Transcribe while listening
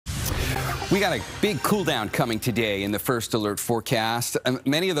We got a big cool down coming today in the first alert forecast.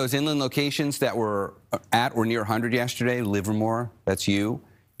 Many of those inland locations that were at or near 100 yesterday, Livermore, that's you,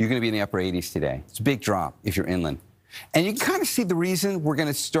 you're going to be in the upper 80s today. It's a big drop if you're inland. And you can kind of see the reason we're going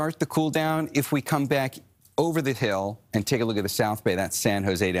to start the cool down if we come back over the hill and take a look at the South Bay. That's San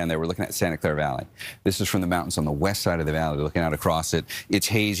Jose down there. We're looking at Santa Clara Valley. This is from the mountains on the west side of the valley. We're looking out across it. It's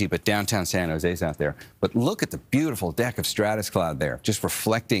hazy, but downtown San Jose's out there. But look at the beautiful deck of stratus cloud there, just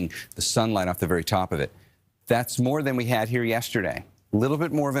reflecting the sunlight off the very top of it. That's more than we had here yesterday. A little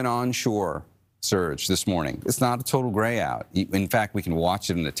bit more of an onshore surge this morning. It's not a total gray out. In fact, we can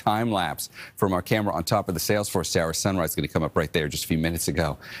watch it in a time lapse from our camera on top of the Salesforce Tower. Sunrise is going to come up right there just a few minutes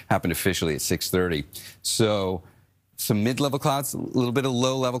ago. Happened officially at 6:30. So some mid-level clouds, a little bit of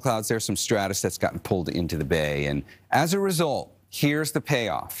low-level clouds there, some stratus that's gotten pulled into the bay. And as a result, here's the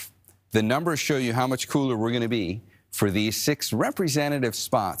payoff. The numbers show you how much cooler we're going to be for these 6 representative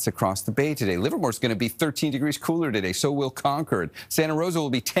spots across the bay today. Livermore's going to be 13 degrees cooler today, so will Concord. Santa Rosa will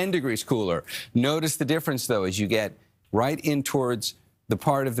be 10 degrees cooler. Notice the difference, though, as you get right in towards the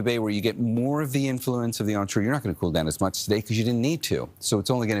part of the bay where you get more of the influence of the onshore. You're not going to cool down as much today because you didn't need to. So it's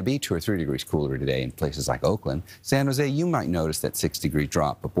only going to be 2 or 3 degrees cooler today in places like Oakland. San Jose, you might notice that 6-degree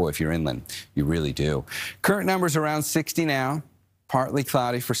drop, but boy, if you're inland, you really do. Current numbers around 60 now, partly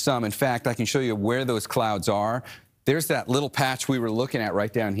cloudy for some. In fact, I can show you where those clouds are. There's that little patch we were looking at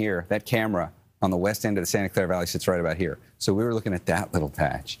right down here. That camera on the west end of the Santa Clara Valley sits right about here. So we were looking at that little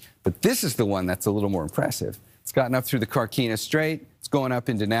patch. But this is the one that's a little more impressive. It's gotten up through the Carquinez Strait. It's going up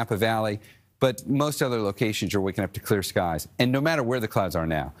into Napa Valley. But most other locations are waking up to clear skies. And no matter where the clouds are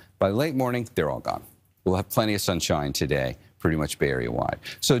now, by late morning, they're all gone. We'll have plenty of sunshine today, pretty much Bay Area wide.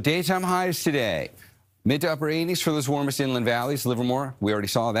 So daytime highs today, mid to upper 80s for those warmest inland valleys. Livermore, we already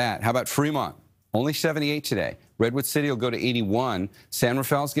saw that. How about Fremont? Only 78 today. Redwood City will go to 81. San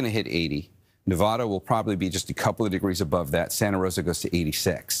Rafael's going to hit 80. Nevada will probably be just a couple of degrees above that. Santa Rosa goes to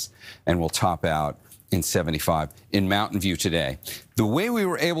 86. And we'll top out in 75 in Mountain View today. The way we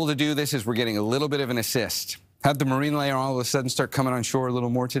were able to do this is we're getting a little bit of an assist. Had the marine layer all of a sudden start coming on shore a little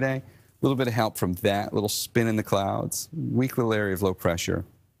more today. A little bit of help from that little spin in the clouds. Weak little area of low pressure.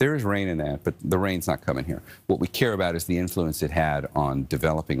 There is rain in that, but the rain's not coming here. What we care about is the influence it had on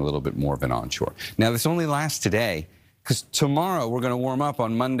developing a little bit more of an onshore. Now, this only lasts today because tomorrow we're going to warm up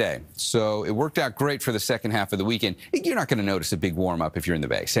on Monday. So it worked out great for the second half of the weekend. You're not going to notice a big warm up if you're in the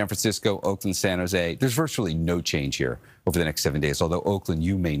Bay. San Francisco, Oakland, San Jose, there's virtually no change here over the next 7 days, although Oakland,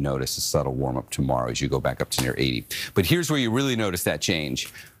 you may notice a subtle warm up tomorrow as you go back up to near 80. But here's where you really notice that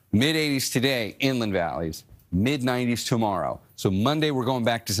change. Mid-80s today, inland valleys. Mid-90s tomorrow. So Monday, we're going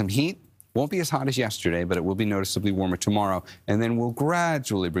back to some heat. Won't be as hot as yesterday, but it will be noticeably warmer tomorrow. And then we'll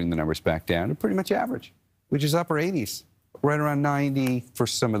gradually bring the numbers back down to pretty much average, which is upper 80s, right around 90 for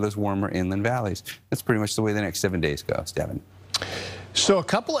some of those warmer inland valleys. That's pretty much the way the next 7 days goes, Devin. So a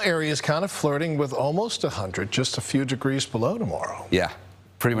couple of areas kind of flirting with almost 100, just a few degrees below tomorrow. Yeah,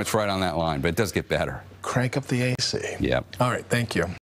 pretty much right on that line, but it does get better. Crank up the AC. Yep. All right, thank you.